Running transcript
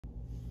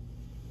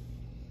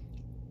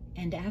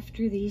And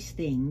after these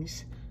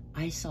things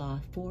I saw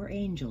 4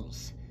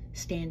 angels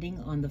standing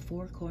on the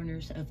 4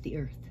 corners of the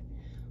earth,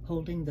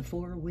 holding the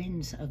 4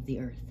 winds of the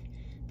earth,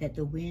 that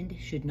the wind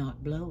should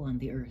not blow on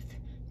the earth,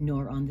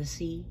 nor on the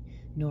sea,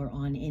 nor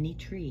on any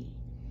tree.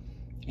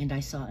 And I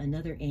saw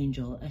another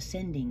angel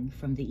ascending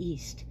from the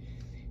east,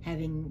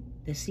 having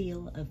the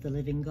seal of the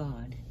living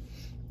God.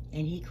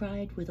 And he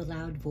cried with a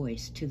loud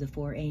voice to the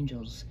 4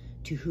 angels,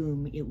 to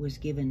whom it was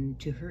given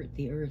to hurt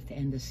the earth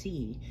and the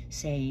sea,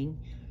 saying,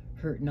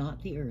 Hurt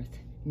not the earth,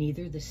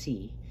 neither the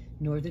sea,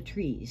 nor the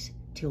trees,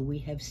 till we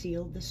have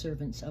sealed the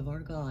servants of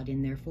our God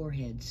in their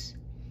foreheads.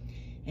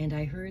 And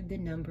I heard the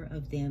number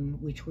of them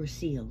which were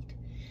sealed,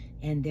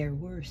 and there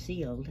were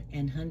sealed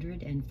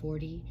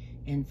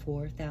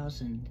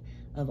 144,000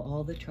 of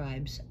all the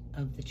tribes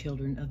of the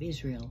children of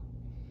Israel.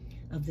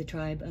 Of the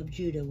tribe of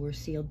Judah were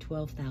sealed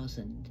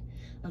 12,000.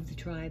 Of the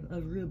tribe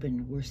of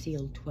Reuben were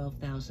sealed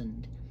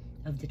 12,000.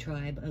 Of the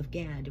tribe of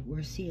Gad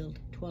were sealed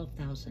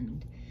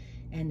 12,000.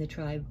 And the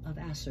tribe of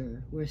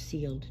Asher were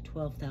sealed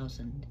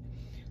 12,000.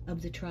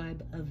 Of the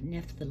tribe of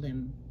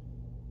Nephthalim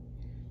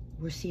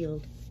were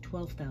sealed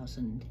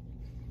 12,000.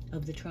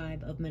 Of the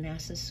tribe of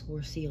Manasseh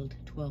were sealed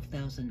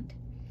 12,000.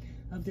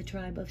 Of the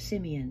tribe of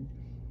Simeon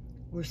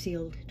were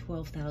sealed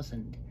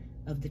 12,000.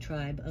 Of the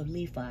tribe of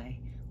Levi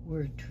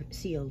were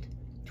sealed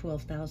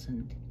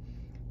 12,000.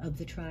 Of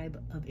the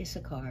tribe of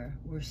Issachar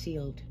were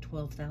sealed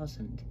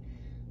 12,000.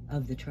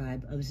 Of the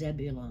tribe of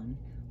Zebulun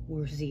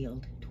were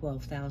sealed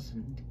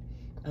 12,000.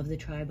 Of the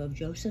tribe of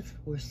Joseph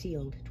were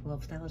sealed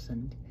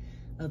 12,000.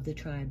 Of the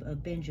tribe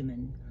of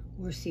Benjamin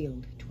were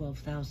sealed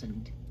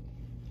 12,000.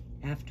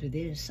 After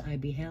this I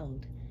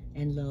beheld,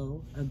 and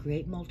lo, a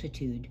great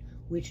multitude,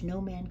 which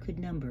no man could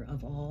number,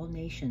 of all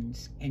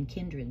nations, and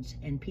kindreds,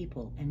 and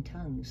people, and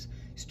tongues,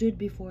 stood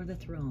before the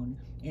throne,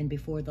 and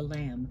before the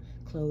Lamb,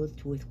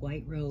 clothed with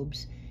white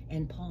robes,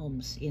 and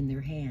palms in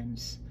their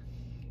hands,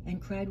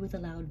 and cried with a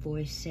loud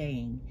voice,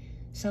 saying,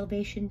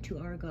 Salvation to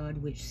our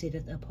God which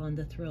sitteth upon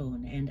the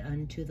throne, and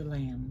unto the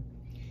Lamb.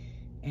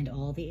 And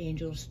all the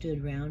angels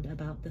stood round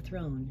about the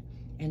throne,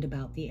 and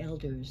about the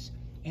elders,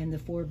 and the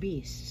 4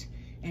 beasts,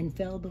 and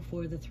fell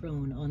before the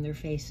throne on their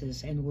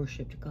faces, and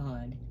worshipped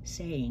God,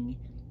 saying,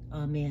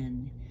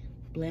 Amen.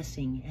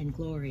 Blessing and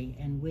glory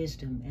and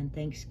wisdom and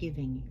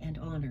thanksgiving and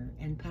honor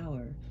and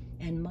power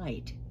and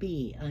might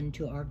be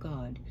unto our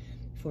God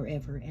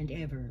forever and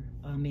ever.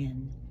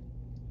 Amen.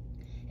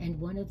 And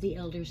one of the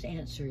elders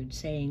answered,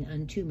 saying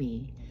unto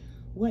me,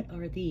 What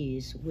are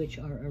these which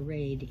are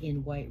arrayed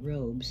in white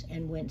robes,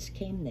 and whence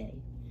came they?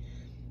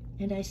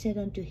 And I said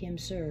unto him,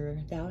 Sir,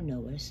 thou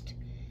knowest.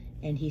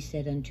 And he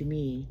said unto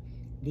me,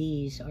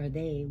 These are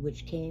they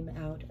which came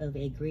out of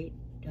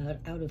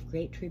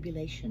great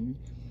tribulation,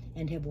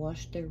 and have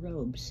washed their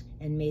robes,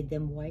 and made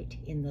them white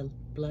in the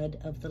blood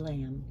of the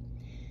Lamb.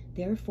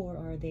 Therefore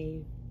are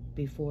they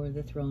before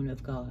the throne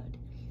of God,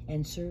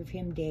 and serve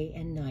him day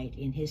and night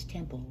in his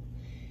temple.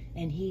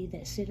 And he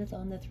that sitteth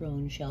on the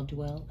throne shall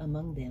dwell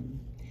among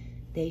them.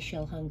 They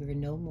shall hunger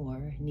no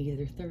more,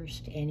 neither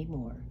thirst any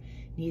more,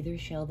 neither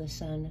shall the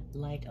sun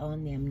light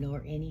on them,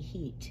 nor any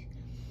heat.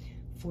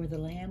 For the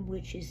Lamb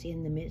which is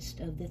in the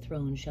midst of the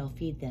throne shall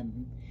feed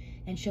them,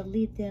 and shall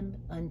lead them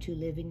unto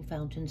living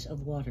fountains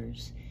of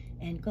waters,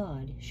 and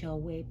God shall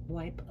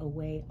wipe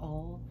away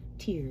all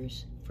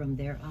tears from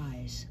their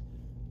eyes.